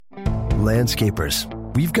Landscapers,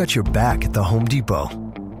 we've got your back at the Home Depot.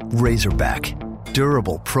 Razorback,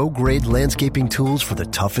 durable pro-grade landscaping tools for the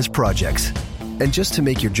toughest projects. And just to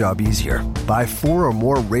make your job easier, buy 4 or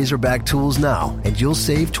more Razorback tools now and you'll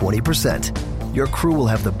save 20%. Your crew will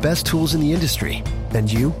have the best tools in the industry.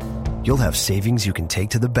 And you'll have savings you can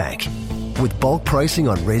take to the bank. With bulk pricing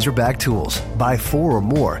on Razorback tools, buy 4 or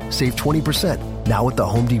more, save 20%. Now at the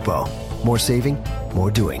Home Depot. More saving,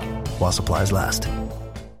 more doing, while supplies last.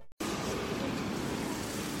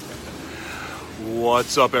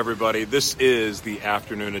 What's up, everybody? This is the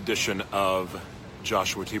afternoon edition of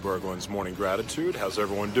Joshua T. Berglan's Morning Gratitude. How's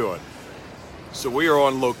everyone doing? So we are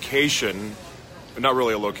on location, not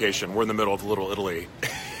really a location. We're in the middle of Little Italy.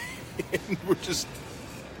 And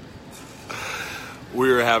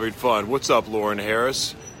we're having fun. What's up, Lauren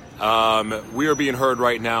Harris? We are being heard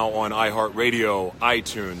right now on iHeartRadio,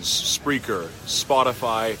 iTunes, Spreaker,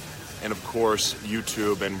 Spotify, and of course,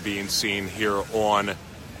 YouTube, and being seen here on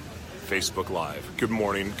Facebook Live. Good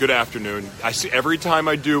morning. Good afternoon. I see every time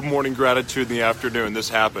I do Morning Gratitude in the afternoon, this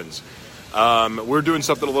happens. We're doing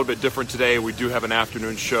something a little bit different today. We do have an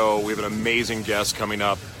afternoon show. We have an amazing guest coming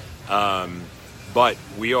up. But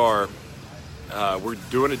we're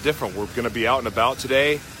doing it different. We're going to be out and about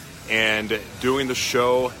today and doing the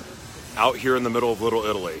show out here in the middle of Little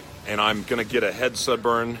Italy. And I'm going to get a head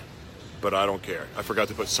sunburn, but I don't care. I forgot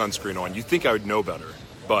to put sunscreen on. You'd think I would know better,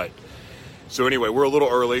 but... So anyway, we're a little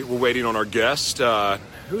early. We're waiting on our guest.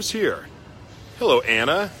 Who's here? Hello,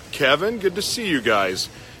 Anna, Kevin. Good to see you guys.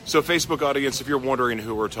 So Facebook audience, if you're wondering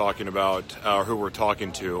who we're talking about, or who we're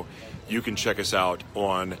talking to, you can check us out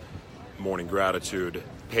on Morning Gratitude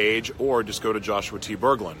page, or just go to Joshua T.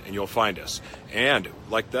 Berglan, and you'll find us. And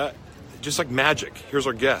like that, just like magic, here's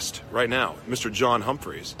our guest right now, Mr. John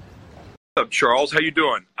Humphreys. What's up, Charles? How you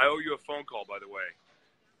doing? I owe you a phone call, by the way.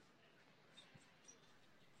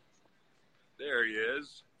 There he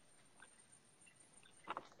is.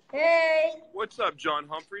 Hey. What's up, John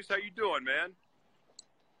Humphreys? How you doing, man?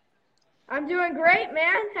 I'm doing great,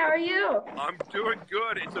 man. How are you? I'm doing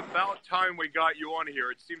good. It's about time we got you on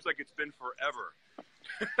here. It seems like it's been forever.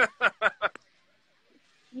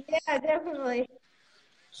 Yeah, definitely.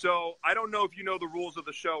 So, I don't know if you know the rules of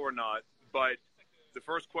the show or not, but the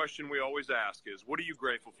first question we always ask is, what are you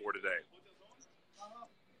grateful for today?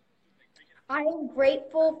 I am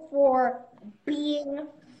grateful for being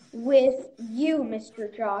with you,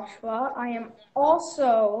 Mr. Joshua. I am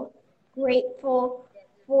also grateful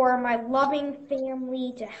for my loving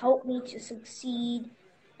family to help me to succeed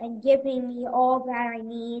and giving me all that I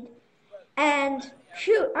need. And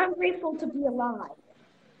I'm grateful to be alive.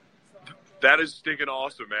 That is stinking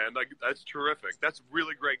awesome, man. Like, that's terrific. That's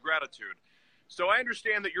really great gratitude. So I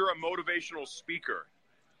understand that you're a motivational speaker.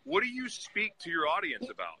 What do you speak to your audience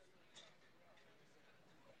about?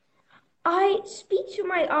 I speak to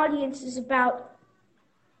my audiences about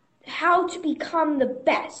how to become the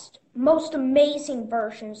best, most amazing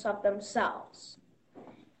versions of themselves,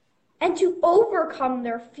 and to overcome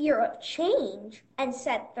their fear of change and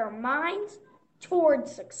set their minds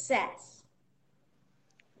towards success.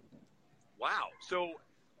 Wow. So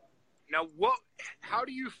now how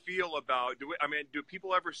do you feel about, do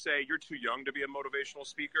people ever say you're too young to be a motivational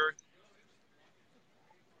speaker?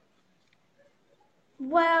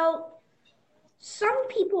 Well, some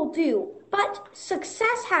people do, but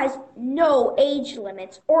success has no age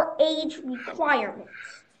limits or age requirements.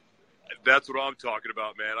 That's what I'm talking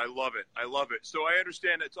about, man. I love it. I love it. So I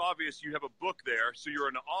understand it's obvious you have a book there, so you're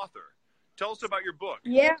an author. Tell us about your book.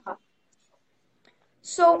 Yeah.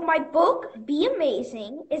 So my book, Be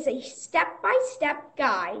Amazing, is a step-by-step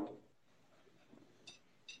guide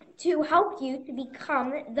to help you to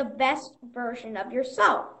become the best version of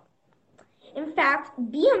yourself. In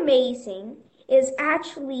fact, Be Amazing is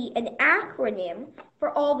actually an acronym for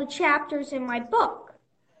all the chapters in my book.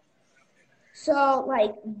 So,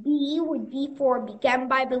 like, B would be for begin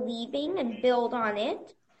by believing and build on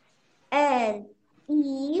it. And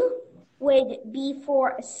E would be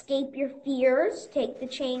for escape your fears, take the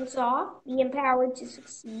chains off, be empowered to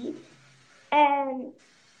succeed. And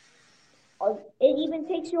it even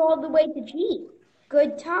takes you all the way to G,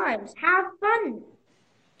 good times, have fun.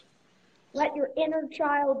 Let your inner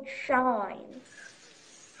child shine.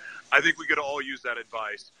 I think we could all use that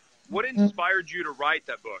advice. What inspired you to write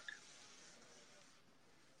that book?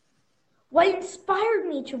 What inspired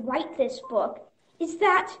me to write this book is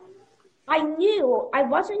that I knew I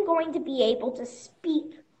wasn't going to be able to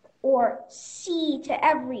speak or see to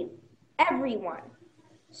everyone.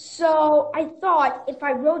 So I thought if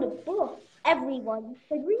I wrote a book, everyone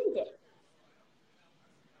could read it.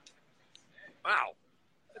 Wow.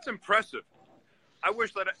 That's impressive. I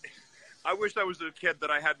wish that I wish I was a kid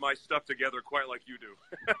that I had my stuff together quite like you do.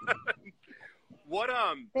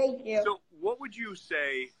 Thank you. So what would you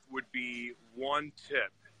say would be one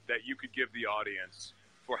tip that you could give the audience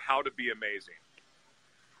for how to be amazing?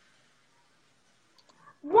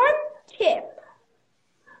 One tip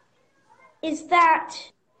is that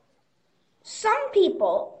some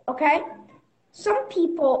people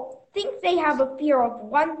think they have a fear of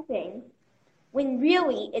one thing when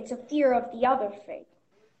really it's a fear of the other thing.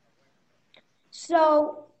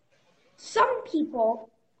 So some people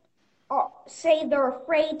say they're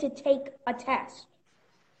afraid to take a test.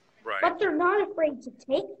 Right. But they're not afraid to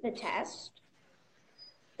take the test.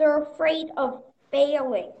 They're afraid of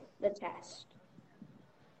failing the test.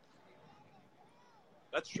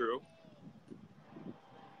 That's true.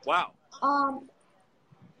 Wow.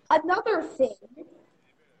 Another thing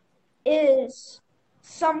is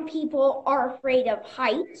some people are afraid of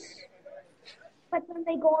heights, but then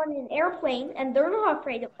they go on an airplane and they're not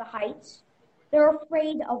afraid of the heights. They're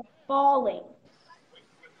afraid of falling.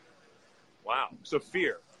 Wow. So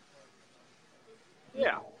fear.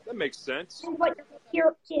 Yeah, that makes sense. And what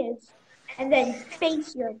your fear is, and then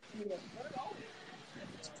face your fear.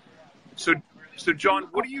 So John,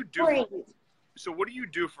 what do you do? Afraid. So what do you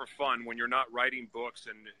do for fun when you're not writing books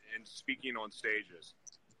and speaking on stages?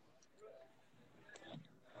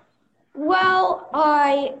 Well,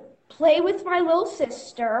 I play with my little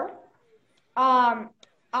sister.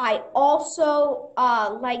 I also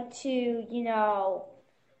like to,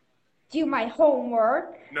 do my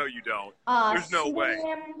homework. No, you don't. There's no way.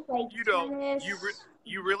 Play You don't. tennis,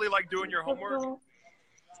 You really like doing your homework? football.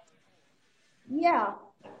 Yeah.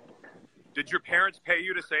 Did your parents pay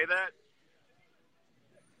you to say that?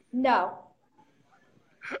 No.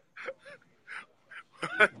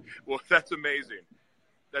 Well, that's amazing.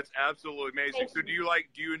 That's absolutely amazing. So do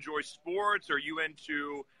you enjoy sports? Are you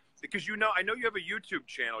into, because I know you have a YouTube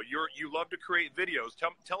channel. You love to create videos.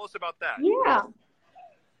 Tell us about that. Yeah.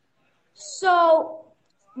 So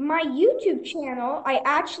my YouTube channel, I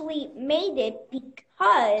actually made it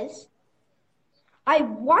because I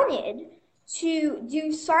wanted to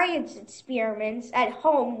do science experiments at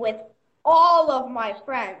home with all of my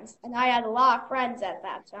friends. And I had a lot of friends at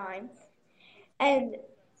that time. And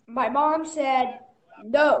my mom said,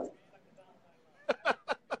 no.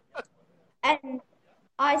 And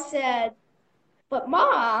I said, but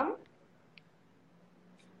Mom,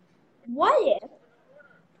 what if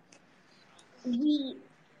we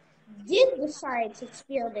did the science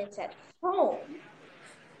experiments at home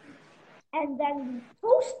and then we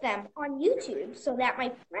post them on YouTube so that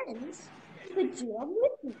my friends could do them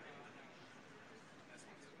with me?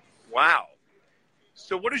 Wow.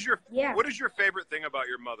 So what is your Yeah. favorite thing about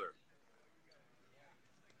your mother?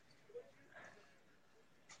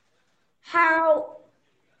 How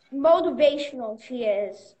motivational she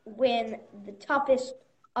is when the toughest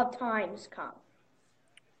of times come.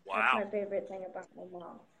 Wow. That's my favorite thing about my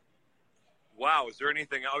mom. Wow. Is there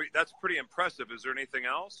anything? Oh, that's pretty impressive. Is there anything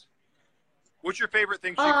else? What's your favorite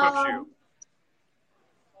thing she cooks you?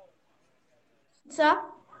 Pizza.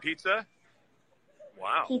 Pizza?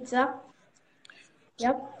 Wow. Pizza.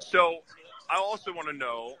 Yep. So I also want to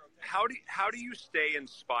know, how do you stay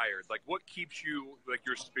inspired? Like, what keeps you, like,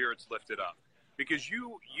 your spirits lifted up? Because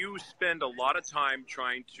you spend a lot of time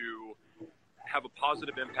trying to have a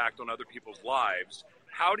positive impact on other people's lives.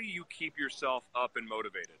 How do you keep yourself up and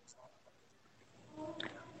motivated?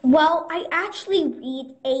 Well, I actually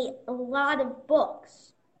read a lot of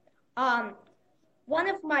books. One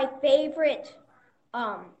of my favorite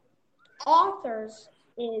authors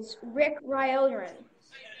is Rick Riordan,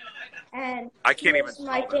 and I can't even he's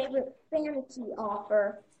my spell that. favorite fantasy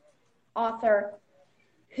author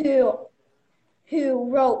who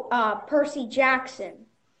wrote Percy Jackson.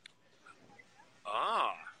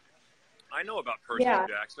 Ah, I know about Percy Yeah.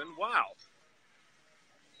 Jackson. Wow.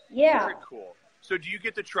 Yeah. Very cool. So do you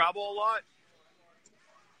get to travel a lot?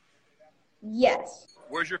 Yes.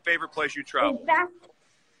 Where's your favorite place you travel? In fact,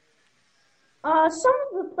 some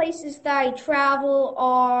of the places that I travel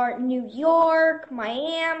are New York,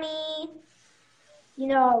 Miami,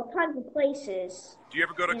 kinds of places. Do you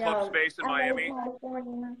ever go to Club Space in LA, Miami?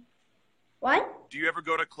 California. What? Do you ever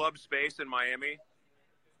go to Club Space in Miami?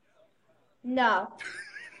 No.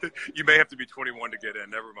 You may have to be 21 to get in.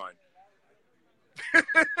 Never mind.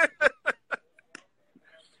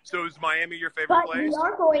 So is Miami your favorite But place? we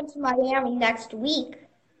are going to Miami next week.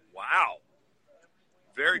 Wow.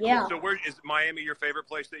 Very cool. Yeah. So where is Miami your favorite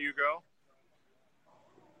place that you go?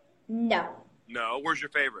 No. No. Where's your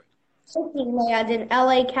favorite? Disneyland in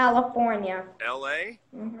LA, California. LA?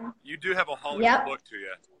 Mm-hmm. You do have a Hollywood Yep. look to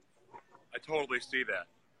you. I totally see that.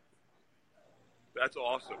 That's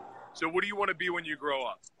awesome. So what do you want to be when you grow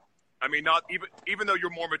up? I mean, not even though you're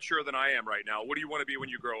more mature than I am right now, what do you want to be when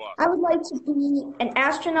you grow up? I would like to be an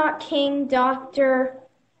astronaut, king, doctor,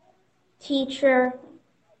 teacher,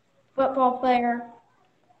 football player,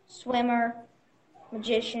 swimmer,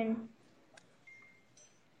 magician,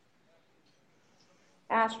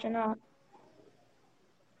 astronaut,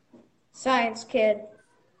 science kid.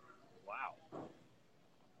 Wow.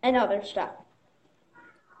 And other stuff.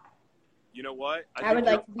 You know what?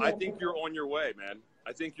 I think you're on your way, man.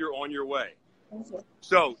 I think you're on your way. Thank you.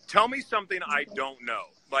 So tell me something I don't know.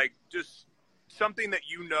 Like just something that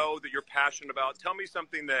you know that you're passionate about. Tell me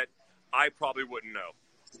something that I probably wouldn't know.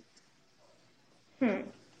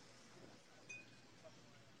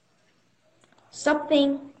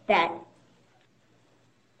 Something that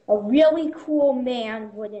a really cool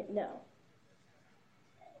man wouldn't know.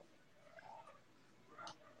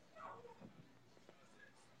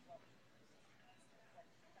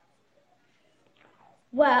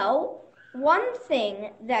 Well, one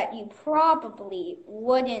thing that you probably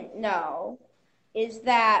wouldn't know is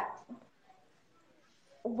that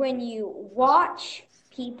when you watch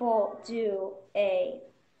people do a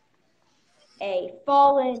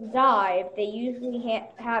fall and dive, they usually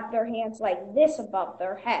have their hands like this above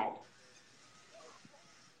their head.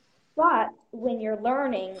 But when you're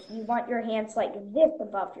learning, you want your hands like this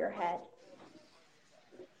above your head.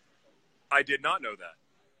 I did not know that.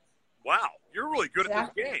 Wow, you're really good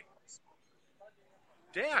at this game.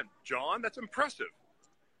 Damn, John, that's impressive.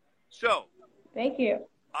 So, thank you.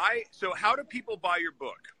 So how do people buy your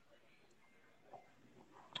book?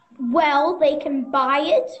 Well, they can buy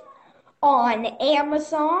it on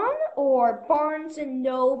Amazon or Barnes &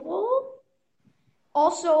 Noble,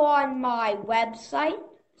 also on my website,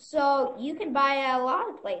 so you can buy it at a lot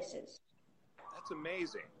of places. That's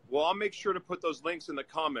amazing. Well, I'll make sure to put those links in the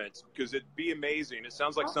comments because it'd be amazing. It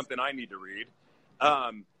sounds like something I need to read.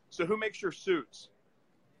 So who makes your suits?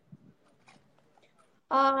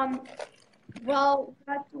 Well,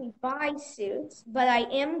 I actually buy suits, but I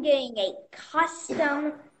am getting a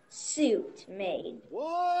custom suit made.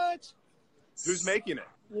 What? Who's making it?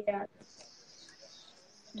 Yeah.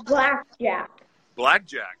 Blackjack.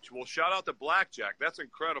 Blackjack. Well, shout out to Blackjack. That's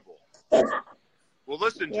incredible. Well,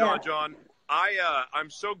 listen, John, I'm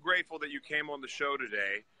so grateful that you came on the show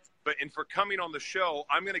today. And for coming on the show,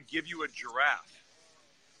 I'm going to give you a giraffe.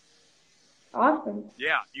 Awesome.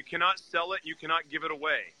 Yeah, you cannot sell it. You cannot give it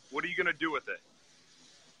away. What are you going to do with it?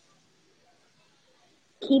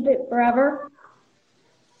 Keep it forever.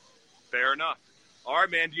 Fair enough. All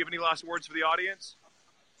right, man. Do you have any last words for the audience?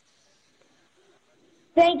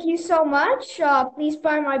 Thank you so much. Please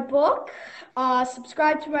buy my book.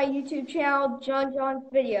 Subscribe to my YouTube channel, John's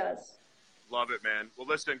Videos. Love it, man. Well,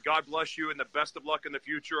 listen, God bless you and the best of luck in the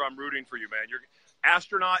future. I'm rooting for you, man. You're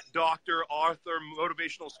astronaut, doctor, author,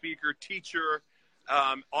 motivational speaker, teacher,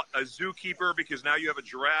 a zookeeper because now you have a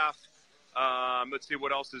giraffe. Let's see,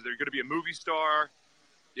 what else is there? You're going to be a movie star.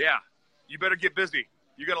 Yeah, you better get busy.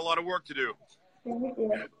 You got a lot of work to do. Thank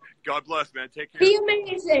you. God bless, man. Take care. Be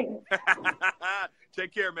amazing.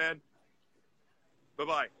 Take care, man.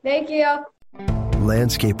 Bye-bye. Thank you.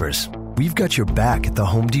 Landscapers, we've got your back at the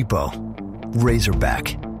Home Depot.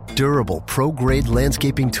 Razorback, durable pro-grade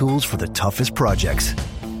landscaping tools for the toughest projects.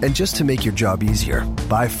 And just to make your job easier,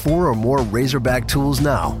 buy 4 or more Razorback tools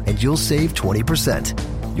now and you'll save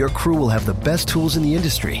 20%. Your crew will have the best tools in the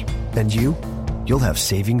industry. And you'll have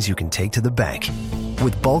savings you can take to the bank.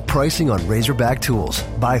 With bulk pricing on Razorback tools,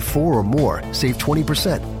 buy 4 or more, save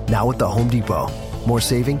 20%. Now at the Home Depot. More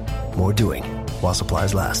saving, more doing, while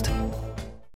supplies last.